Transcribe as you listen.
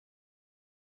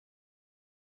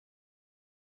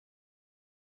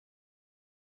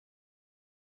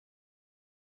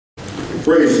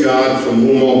Praise God, from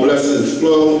whom all blessings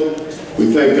flow.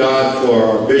 We thank God for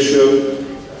our bishop,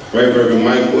 Reverend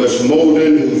Michael S.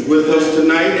 Molden, who's with us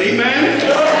tonight. Amen. Amen.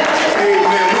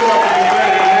 We ought to be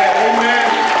better than that. Amen.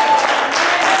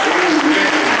 Amen.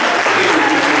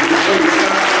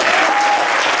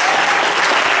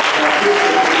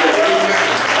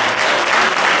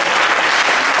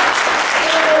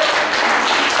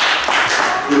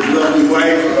 Amen. His lovely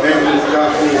wife, Evangelist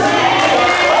Zachary.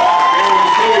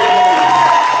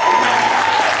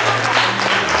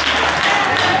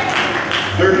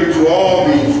 To all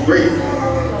these great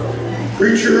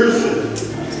preachers,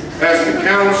 pastor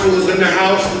councils in the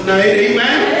house tonight,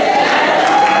 amen.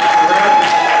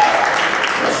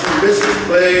 I see Mrs.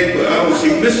 Clegg, but I don't see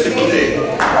Mr. Clegg.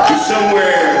 He's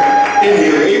somewhere in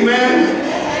here, amen.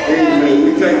 Amen.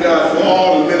 We thank God for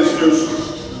all the ministers.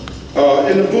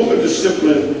 In the book of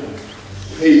discipline,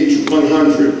 page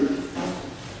 100,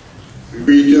 we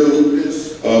read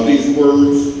these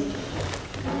words.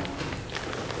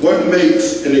 What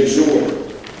makes an exhorter?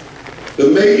 The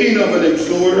making of an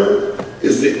exhorter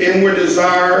is the inward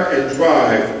desire and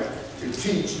drive to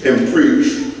teach and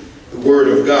preach the word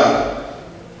of God.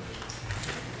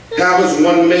 How is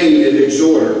one made an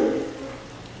exhorter?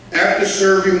 After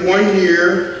serving 1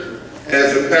 year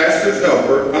as a pastor's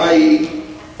helper, i.e.,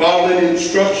 following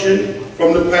instruction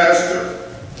from the pastor,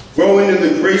 growing in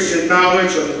the grace and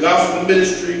knowledge of the gospel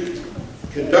ministry,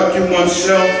 conducting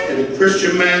oneself in a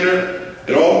Christian manner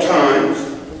at all times,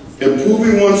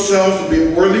 improving oneself to be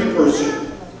a worthy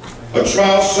person, a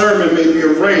trial sermon may be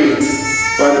arranged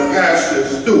by the pastor and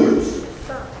stewards.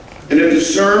 And if the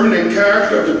sermon and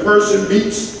character of the person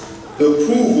meets the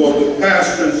approval of the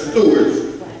pastor and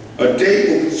stewards, a date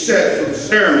will be set for the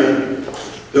ceremony,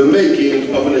 the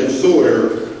making of an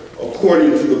exhorter,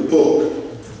 according to the book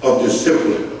of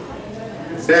discipline.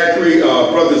 Zachary,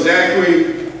 Brother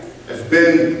Zachary, has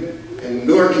been in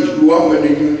Newark. He grew up in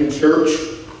the Union Church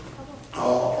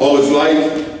all his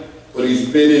life, but he's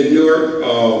been in Newark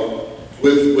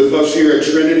with us here at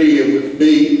Trinity and with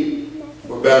me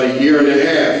for about 1.5 years.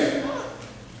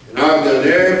 And I've done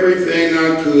everything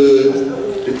I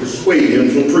could to dissuade him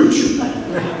from preaching.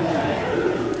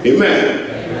 Amen.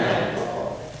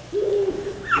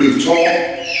 We've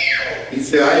talked. He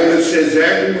said, I even said,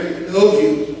 Zachary, if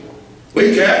you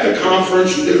wait till after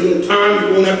conference, you get a little time,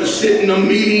 you won't have to sit in the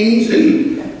meetings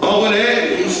and all of that.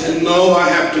 And he said, no, I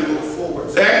have to go forward.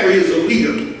 Zachary is a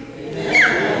leader.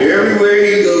 Everywhere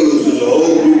he goes, there's a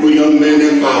whole group of young men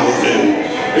that follows him.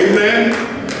 Amen.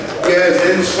 He has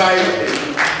insight.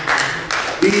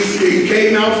 He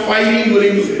came out fighting when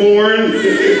he was born.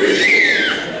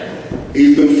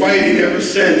 He's been fighting ever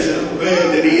since. I'm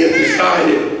glad that he has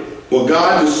decided, well,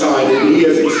 God decided, and he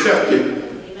has accepted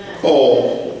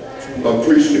call to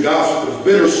preach the gospel. It's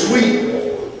bittersweet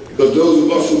because those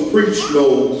of us who preach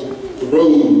know the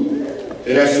road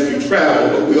that has to be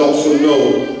traveled, but we also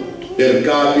know that if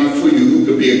God be for you, who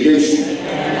could be against you?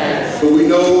 So we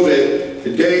know that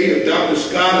today, if Dr.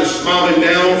 Scott is smiling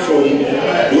down from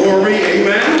glory,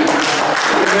 amen,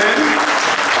 amen.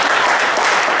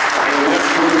 And that's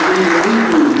what we read in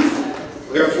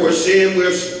Hebrews. Wherefore, seeing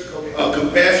we're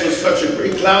compassed with such a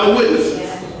great cloud of witnesses,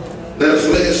 let us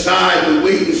lay aside the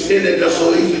weight and sin that does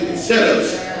so easily beset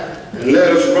us, and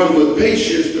let us run with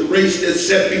patience the race that's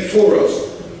set before us,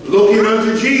 looking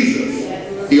unto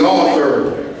Jesus, the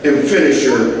author and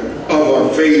finisher of our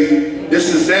faith.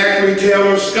 This is Zachary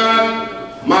Taylor Scott,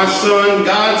 my son,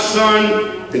 God's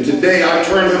son, and today I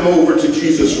turn him over to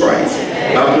Jesus Christ.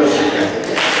 God bless you.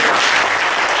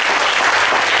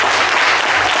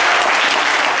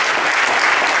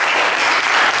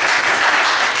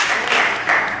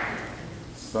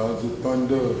 Sounds of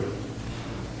thunder.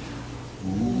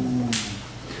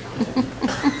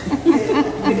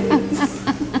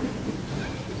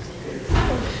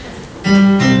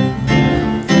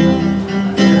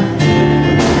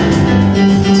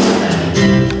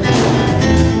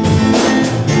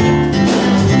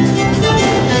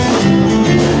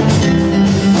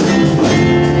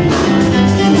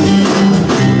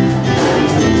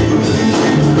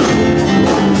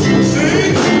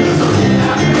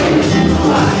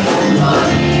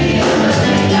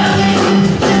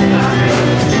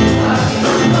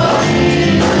 Oh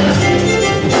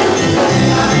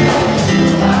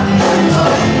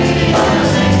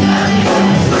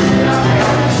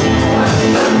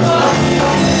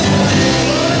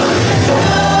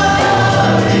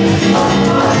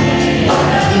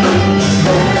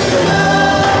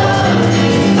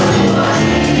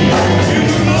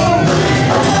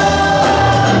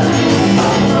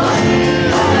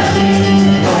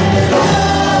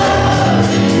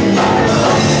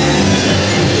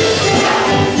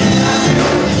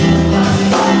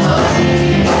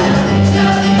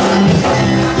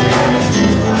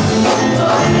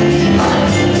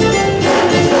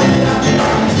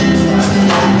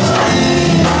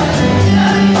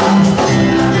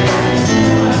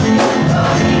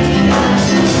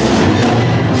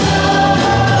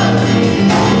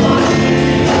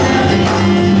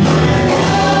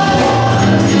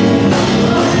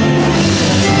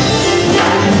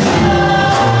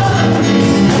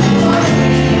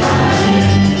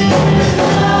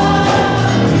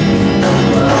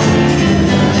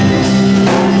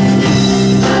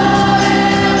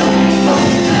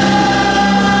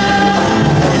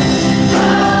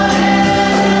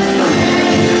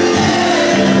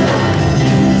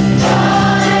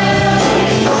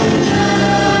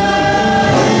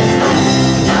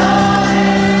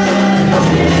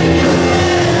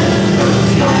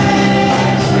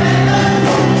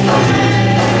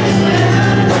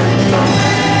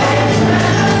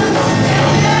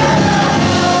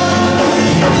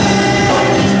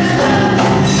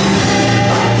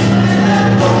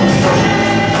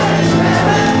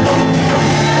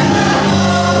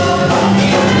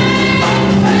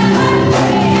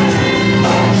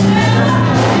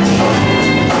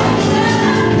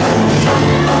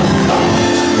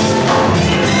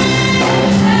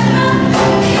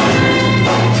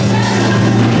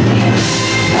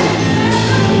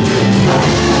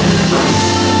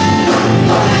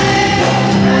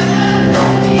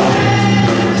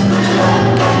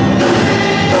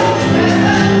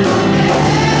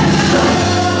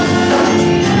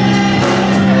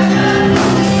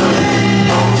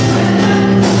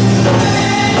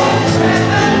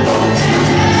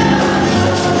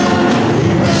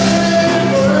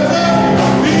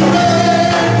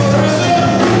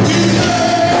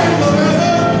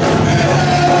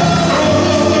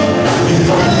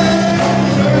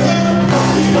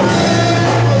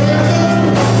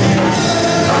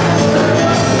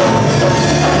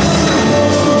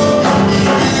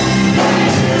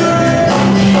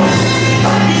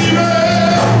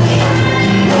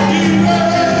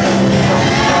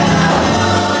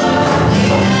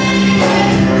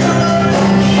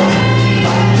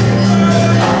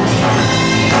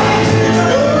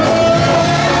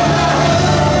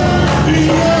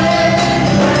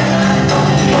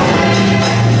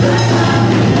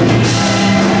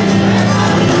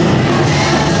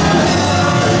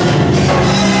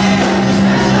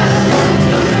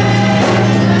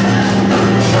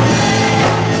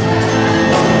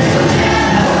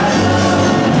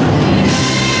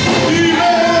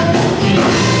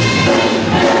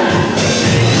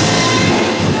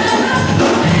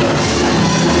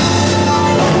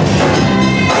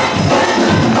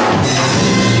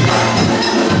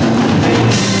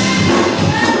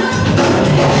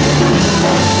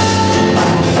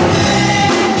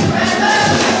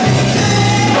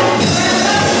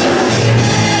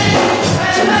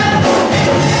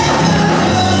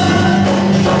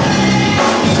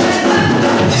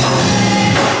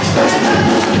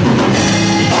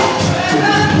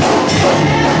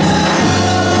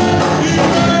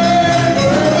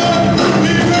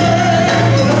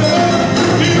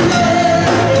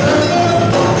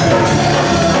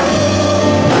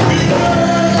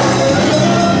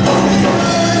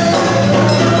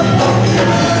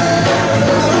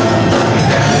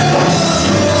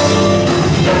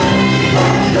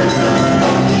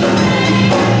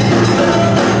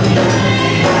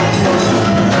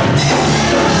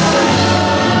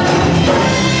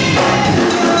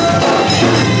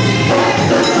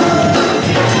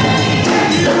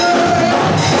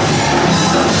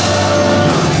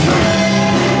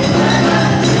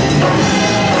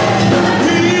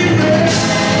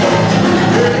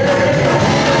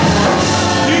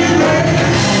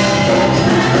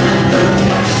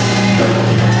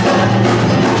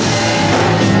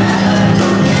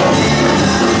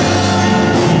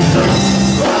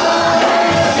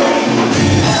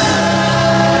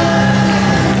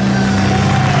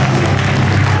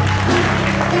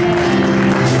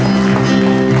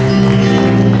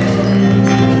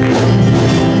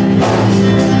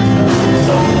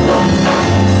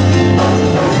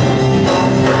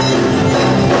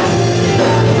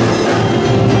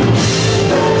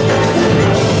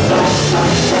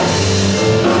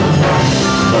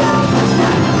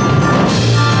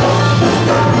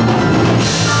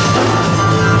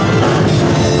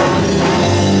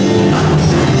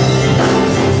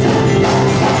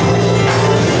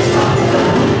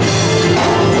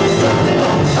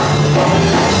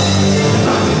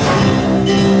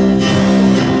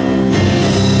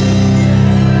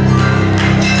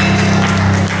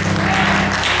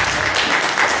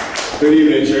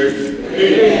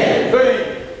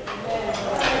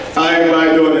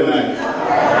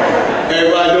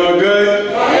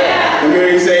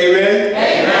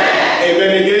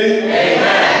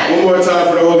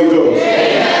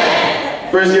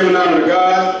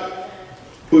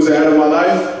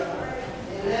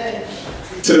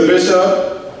To the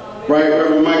Bishop, Right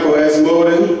Reverend Michael S.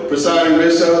 Moden, presiding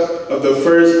Bishop of the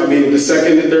 2nd,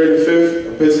 3rd, and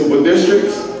 5th Episcopal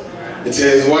Districts. And to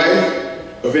his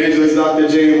wife, Evangelist Dr.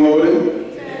 Jane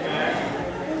Moden.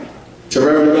 To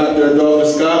Reverend Dr.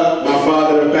 Adolphus Scott, my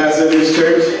father and pastor of this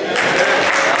church.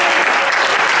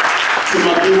 To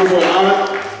my beautiful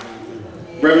aunt,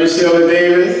 Reverend Sheila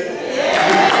Davis.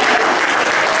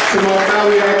 To my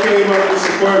family that came up to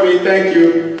support me, thank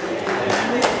you.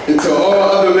 And to all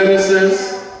other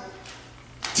ministers,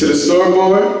 to the store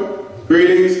board,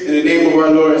 greetings in the name of our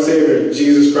Lord and Savior,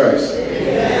 Jesus Christ.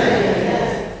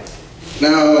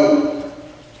 Now,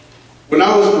 when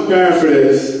I was preparing for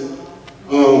this,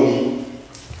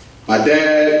 my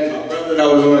dad, my brother that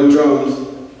was on the drums,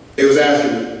 they was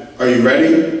asking me, are you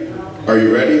ready? Are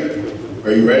you ready?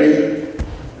 Are you ready?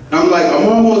 And I'm like, I'm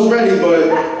almost ready,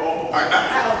 but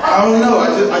I don't know.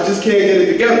 I just can't get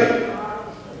it together.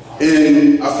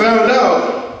 And I found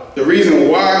out the reason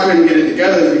why I couldn't get it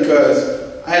together is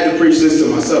because I had to preach this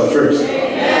to myself first.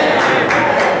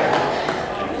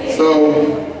 So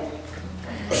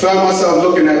I found myself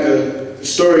looking at the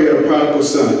story of the prodigal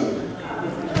son.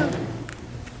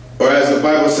 Or as the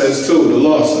Bible says too, the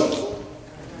lost son.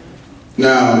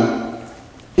 Now,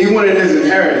 he wanted his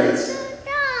inheritance,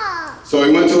 so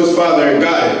he went to his father and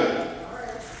got it,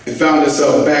 and found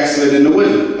himself backslid in the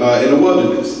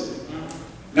wilderness.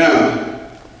 Now,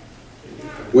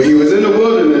 when he was in the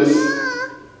wilderness,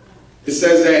 it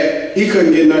says that he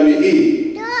couldn't get nothing to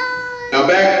eat. Now,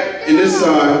 back in this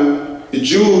time, the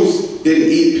Jews didn't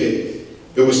eat pigs.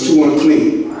 It was too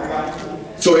unclean.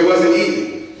 So he wasn't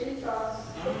eating.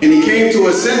 And he came to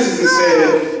his senses and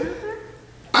said,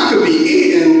 I could be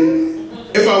eating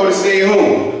if I would have stayed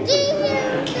home.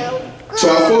 So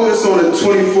I focused on the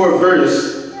 24th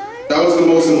verse. That was the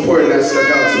most important that stuck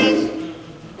out to me.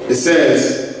 It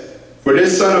says, for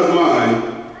this son of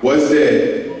mine was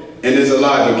dead and is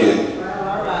alive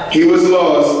again. He was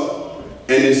lost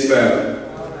and is found.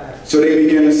 So they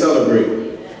began to celebrate.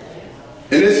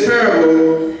 In this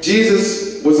parable,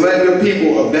 Jesus was letting the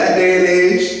people of that day and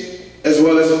age, as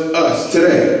well as us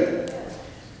today,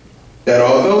 that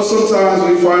although sometimes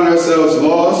we find ourselves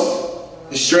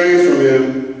lost, estranged from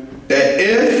Him, that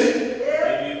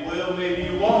maybe you will, maybe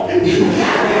you won't.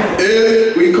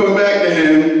 If we come back to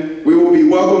Him, we will be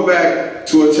welcomed back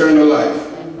to eternal life.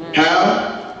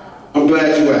 How? I'm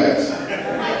glad you asked.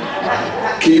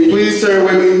 Can you please turn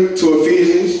with me to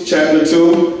Ephesians chapter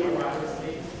 2,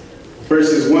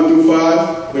 verses 1 through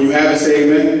 5. When you have it, say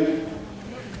amen.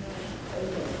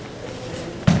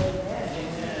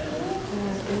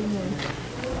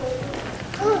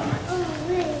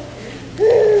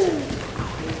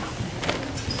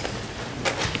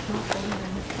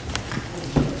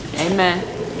 Amen.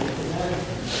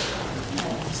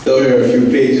 Still here a few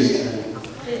pages.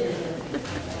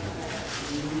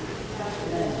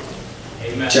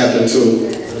 Amen. Chapter 2,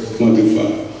 1 through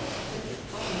 5.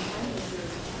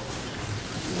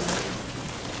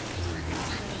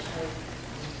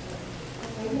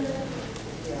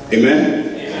 Amen?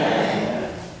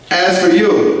 Amen. As for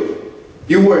you,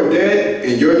 you were dead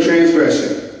in your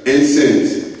transgression and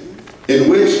sins, in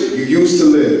which you used to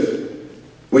live,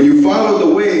 when you followed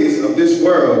the ways of this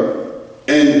world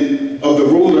and of the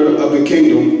ruler of the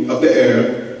kingdom of the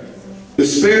air, the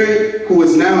spirit who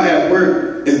is now at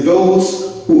work in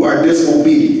those who are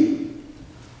disobedient.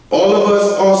 All of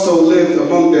us also lived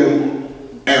among them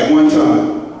at one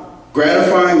time,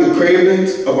 gratifying the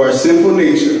cravings of our sinful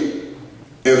nature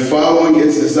and following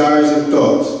its desires and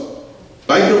thoughts.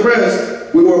 Like the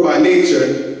rest, we were by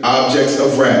nature objects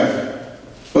of wrath.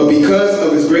 But because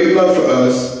of His great love for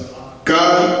us,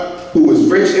 God, who was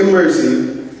rich in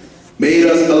mercy, made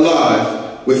us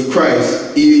alive with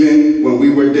Christ even when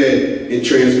we were dead in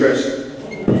transgression.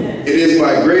 It is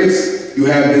by grace you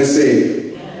have been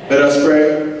saved. Let us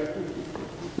pray.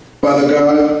 Father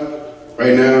God,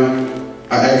 right now,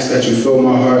 I ask that you fill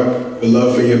my heart with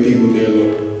love for your people, dear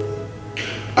Lord.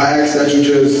 I ask that you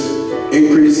just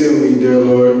increase in me, dear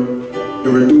Lord,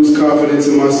 and reduce confidence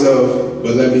in myself,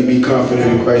 but let me be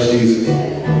confident in Christ Jesus.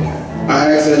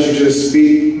 I ask that you just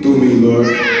speak through me, Lord.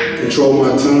 Control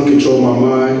my tongue, control my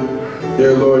mind.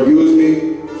 Dear Lord, use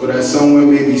me so that someone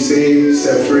may be saved,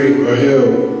 set free, or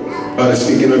healed by the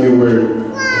speaking of your word.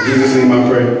 In Jesus' name I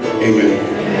pray. Amen.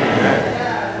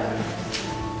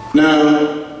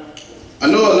 Now, I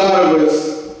know a lot of us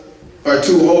are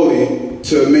too holy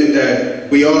to admit that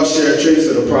we all share traits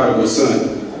of the prodigal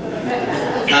son.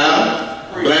 How?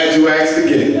 Glad you asked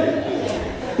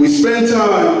again. We spend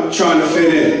time trying to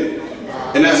fit in.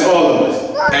 And that's all of us.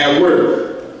 At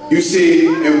work, you see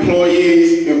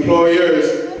employees,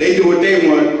 employers, they do what they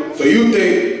want, So you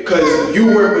think because you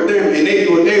work with them and they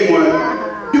do what they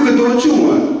want, you can do what you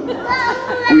want.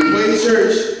 We play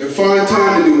church and find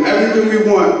time to do everything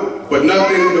we want, but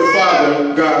nothing the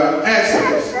Father, God, asks of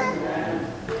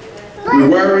us. We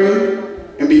worry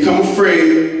and become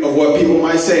afraid of what people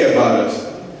might say about us.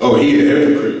 Oh, he a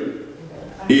hypocrite.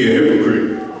 He a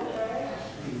hypocrite.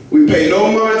 We pay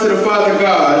no mind to the Father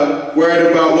God,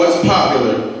 worried about what's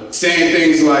popular, saying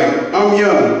things like, I'm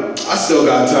young, I still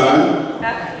got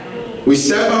time. We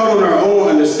step out on our own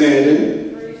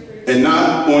understanding and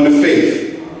not on the faith.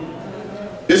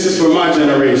 This is for my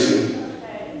generation.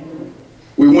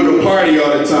 We want to party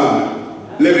all the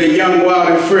time, living young, wild,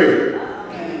 and free.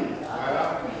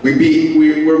 We're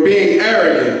being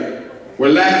arrogant, we're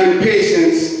lacking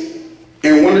patience,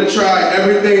 and want to try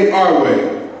everything our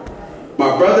way.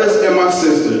 My brothers and my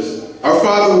sisters, our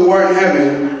Father who art in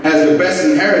heaven has the best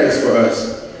inheritance for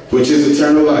us, which is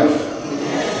eternal life.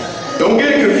 Don't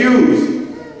get it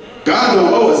confused. God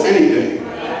don't owe us anything.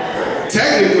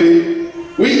 Technically,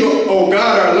 we owe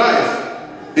God our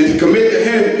life and to commit to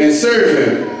Him and serve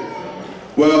Him.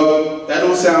 Well, that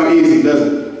don't sound easy, does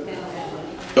it?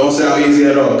 Don't sound easy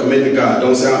at all. Commit to God.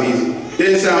 Don't sound easy.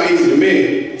 Didn't sound easy to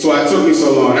me, so it took me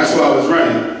so long. That's why I was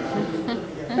running.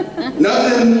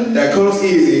 Nothing that comes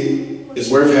easy is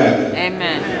worth having.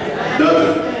 Amen.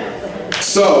 Nothing.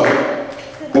 So,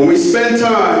 when we spend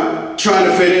time trying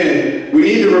to fit in, we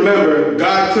need to remember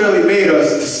God clearly made us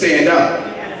to stand out.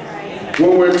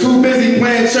 When we're too busy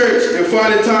playing church and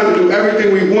finding time to do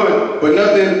everything we want, but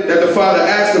nothing that the Father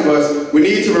asks of us, we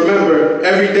need to remember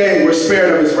every day we're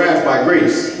spared of His wrath by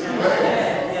grace.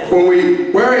 When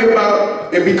we worry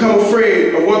about and become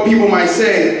afraid of what people might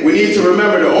say, we need to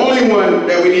remember the only one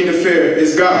that we need to fear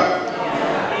is God.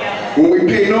 When we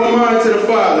pay no mind to the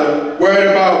Father, worried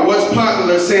about what's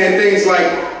popular, saying things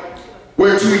like,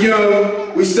 we're too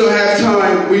young, we still have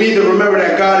time, we need to remember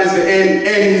that God is the end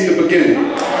and He's the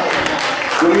beginning.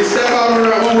 When we step out on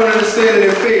our own understanding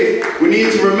and faith, we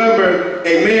need to remember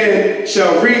a man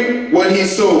shall reap what he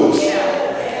sows.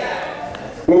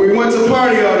 When we want to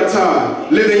party all the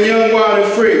time, living young, wild,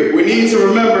 and free, we need to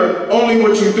remember only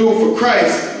what you do for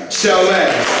Christ shall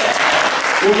last.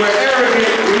 When we're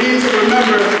arrogant, we need to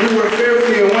remember we were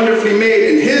fearfully and wonderfully made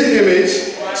in His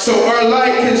image, so our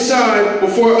light can shine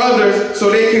before others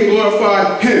so they can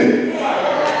glorify Him.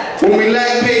 When we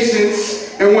lack patience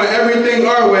and want everything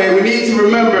our way, we need to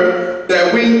remember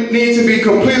that we need to be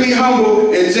completely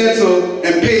humble and gentle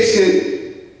and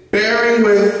patient, bearing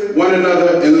with one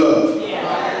another in love.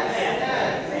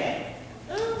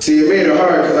 See, it made it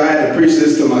hard because I had to preach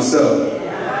this to myself.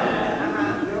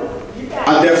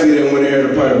 I definitely didn't want to hear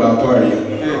the part about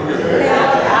partying.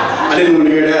 I didn't want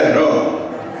to hear that at all.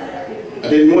 I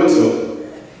didn't want to.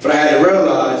 But I had to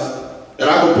realize that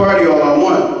I could party all I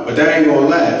want, but that ain't going to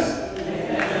last.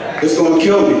 It's going to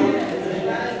kill me.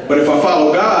 But if I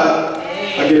follow God,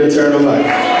 I get eternal life.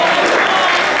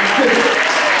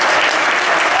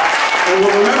 And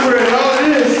we'll remember in all of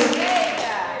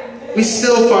this, we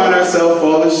still find ourselves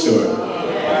falling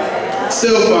short.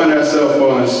 Still find ourselves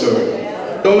falling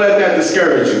short. Don't let that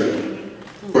discourage you.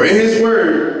 For in His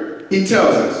word, He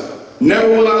tells us, never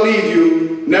will I leave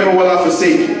you, never will I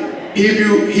forsake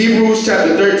you. Hebrews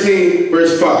chapter 13,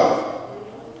 verse 5.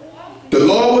 The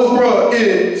law was brought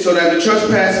in so that the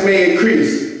trespass may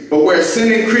increase, but where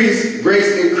sin increased,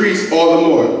 grace increased all the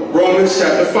more. Romans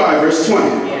chapter 5, verse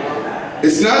 20.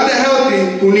 It's not the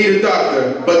healthy who need a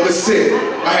doctor, but the sick.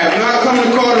 I have not come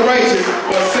to call the righteous,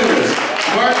 but sinners.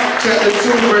 Mark chapter 2,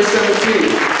 verse 17.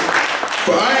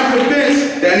 For I am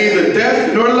convinced that neither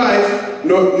death nor life,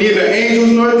 neither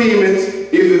angels nor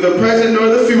demons, neither the present nor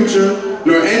the future,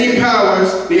 nor any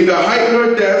powers, neither height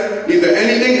nor depth, neither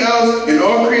anything else in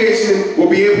all creation will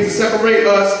be able to separate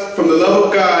us from the love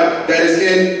of God that is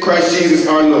in Christ Jesus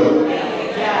our Lord.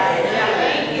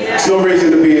 There's no reason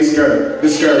to be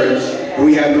discouraged, and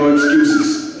we have no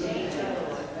excuses.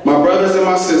 My brothers and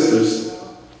my sisters,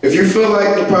 if you feel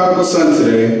like the prodigal son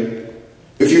today,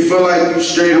 if you feel like you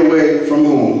strayed away from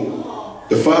home,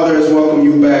 the Father has welcomed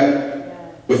you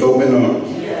back with open arms.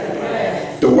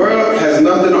 The world has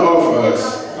nothing to offer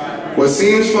us. What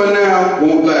seems for now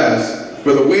won't last.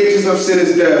 For the wages of sin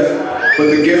is death, but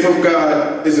the gift of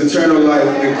God is eternal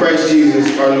life in Christ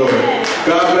Jesus our Lord.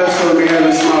 God bless you and may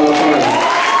heaven smile upon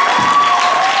you.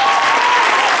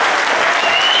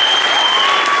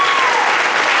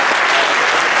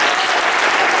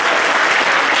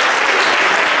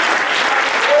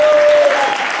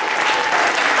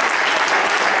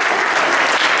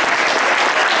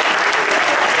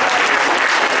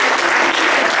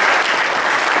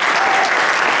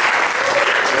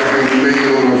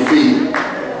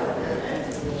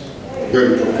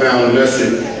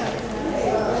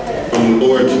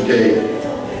 Lord, today,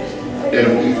 that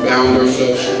if we found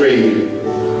ourselves strayed,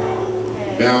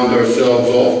 found ourselves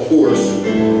off course,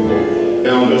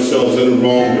 found ourselves in the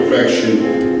wrong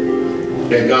direction,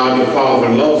 that God the Father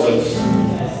loves us,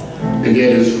 and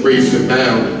that His grace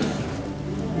abounds.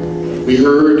 We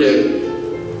heard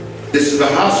that this is a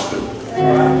hospital,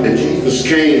 that Jesus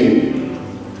came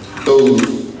to those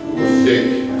who were sick.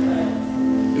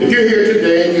 If you're here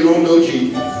today and you don't know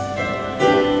Jesus,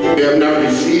 you have not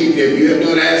received Him, you have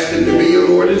not asked Him to be your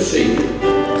Lord and Savior,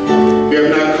 you have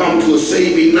not come to a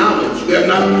saving knowledge, you have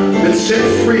not been set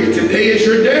free, today is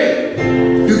your day.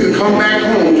 You can come back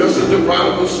home just as the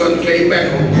prodigal son came back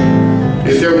home.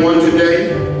 Is there one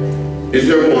today? Is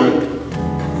there one?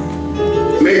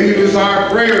 Maybe you desire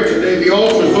prayer today. The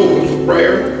altar is open for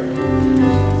prayer.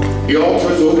 The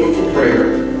altar is open for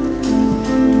prayer.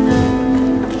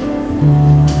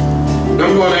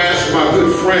 I'm going to ask my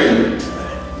good friend,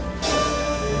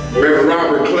 Reverend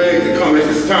Robert Clegg, to come at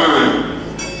this time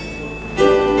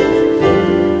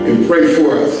and pray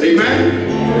for us.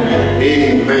 Amen?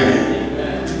 Amen.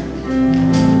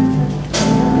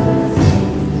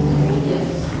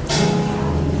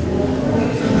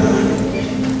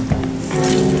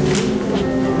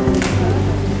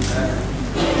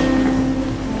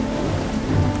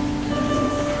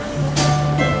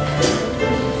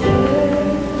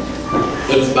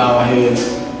 Let us bow our heads.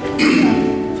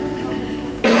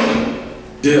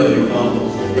 Dear Heavenly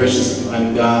Father, precious and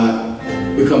mighty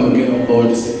God, we come again, oh Lord,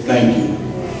 to say thank you.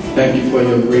 Thank you for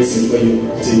your grace and for your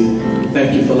mercy.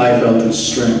 Thank you for life, health, and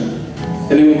strength.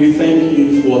 And then we thank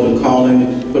you for the calling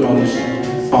that you put on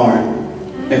this heart.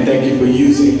 And thank you for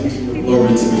using it to your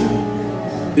glory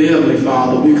tonight. Dear Heavenly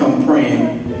Father, we come praying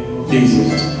in the name of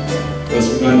Jesus,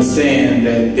 because we understand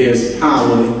that there's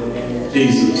power in the name of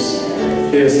Jesus.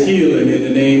 There's healing in the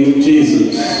name of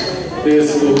Jesus.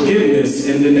 There's forgiveness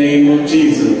in the name of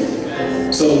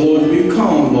Jesus. So, Lord, we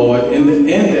come, Lord, in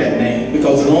that name,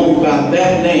 because it's only by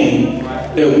that name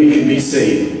that we can be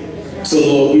saved. So,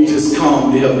 Lord, we just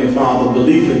come, dear Heavenly Father,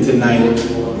 believing tonight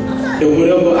that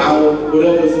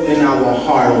whatever's in our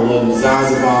heart, or the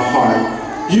desires of our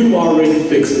heart, you've already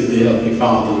fixed it, dear Heavenly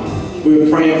Father. We're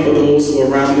praying for those who are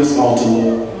around this altar,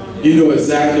 Lord. You know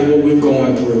exactly what we're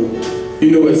going through.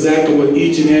 You know exactly what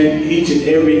each and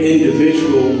every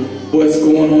individual, what's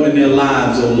going on in their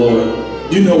lives, oh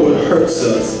Lord. You know what hurts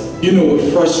us. You know what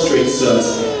frustrates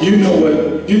us. You know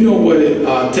what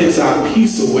it takes our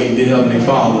peace away, dear Heavenly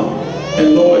Father.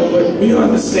 And Lord, but we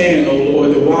understand, oh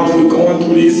Lord, that while we're going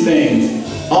through these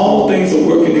things, all things are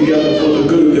working together for the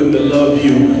good of them that love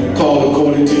you, called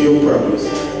according to your purpose.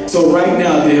 So right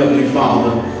now, dear Heavenly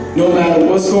Father, no matter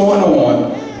what's going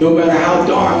on, no matter how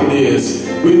dark it is,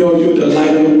 we know you're the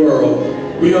light of the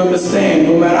world. We understand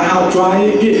no matter how dry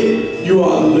it gets, you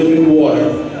are the living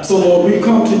water. So Lord, we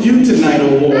come to you tonight,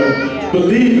 oh Lord,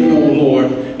 believing, oh Lord,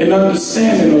 and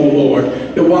understanding, oh Lord,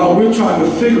 that while we're trying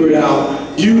to figure it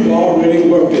out, you've already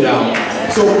worked it out.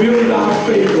 So build our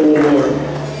faith, oh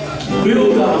Lord.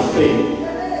 Build our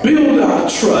faith. Build our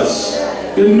trust.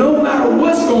 That no matter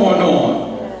what's going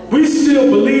on, we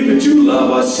still believe that you love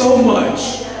us so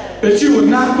much that you would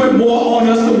not put more on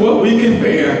us than what we can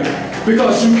bear,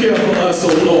 because you care for us,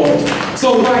 oh Lord.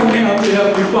 So right now, dear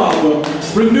Heavenly Father,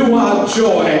 renew our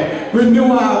joy,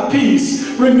 renew our peace,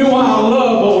 renew our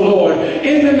love, oh Lord,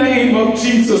 in the name of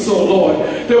Jesus, oh Lord.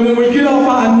 That when we get off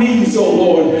our knees, oh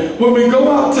Lord, when we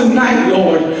go out tonight,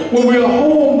 Lord, when we are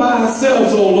home by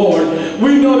ourselves, oh Lord,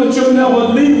 we know that you'll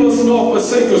never leave us nor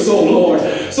forsake us, oh Lord.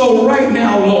 So right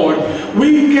now, Lord,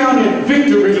 we count it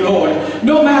victory, Lord.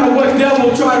 No matter what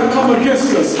devil try to come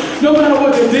against us, no matter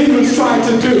what the demons try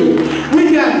to do,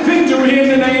 we got victory in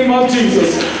the name of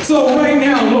Jesus. So right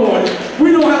now, Lord,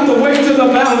 we don't have to wait till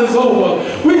the battle is over.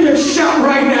 We can shout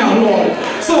right now,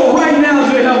 Lord. So right now,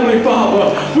 dear Heavenly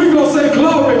Father, we're going to say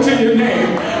glory to your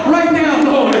name. Right now,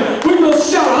 Lord, we're going to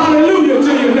shout hallelujah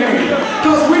to your name.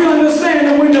 Because we understand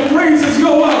that when the praises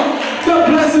go up, the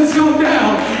blessings come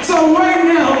down. So right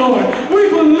now, Lord, we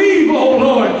believe, oh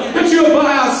Lord, that you're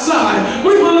by our side.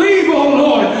 We believe, oh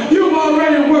Lord, you've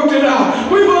already worked it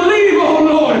out. We believe, oh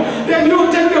Lord, that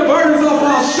you'll take the burdens off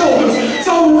our shoulders.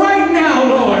 So right now,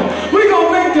 Lord, we're going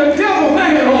to make the devil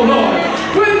mad, oh Lord.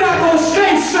 We're not going to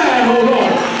stay sad, oh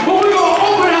Lord, but we're going to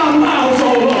open our mouth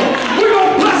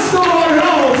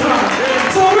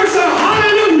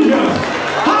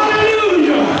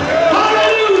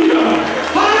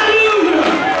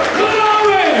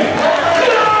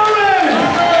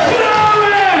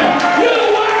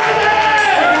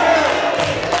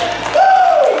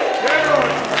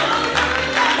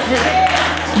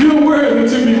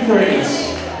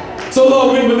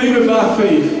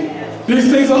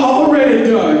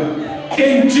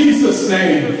In Jesus'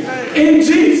 name. In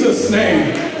Jesus'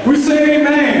 name. We say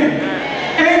amen.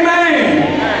 Amen.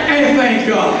 And thank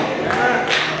God.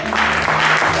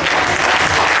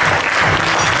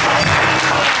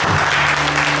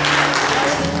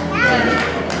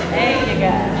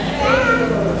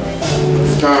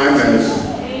 Time as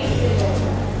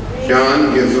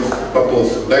John gives us a couple of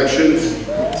selections,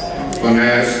 I'm going to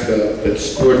ask the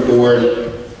steward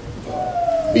board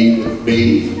meet with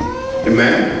me.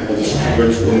 Amen. Well, the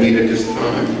stewards will meet at this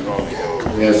time.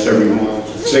 We ask everyone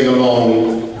to sing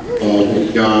along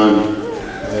with John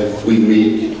as we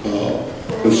meet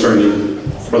concerning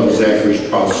Brother Zachary's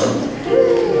trial sermon.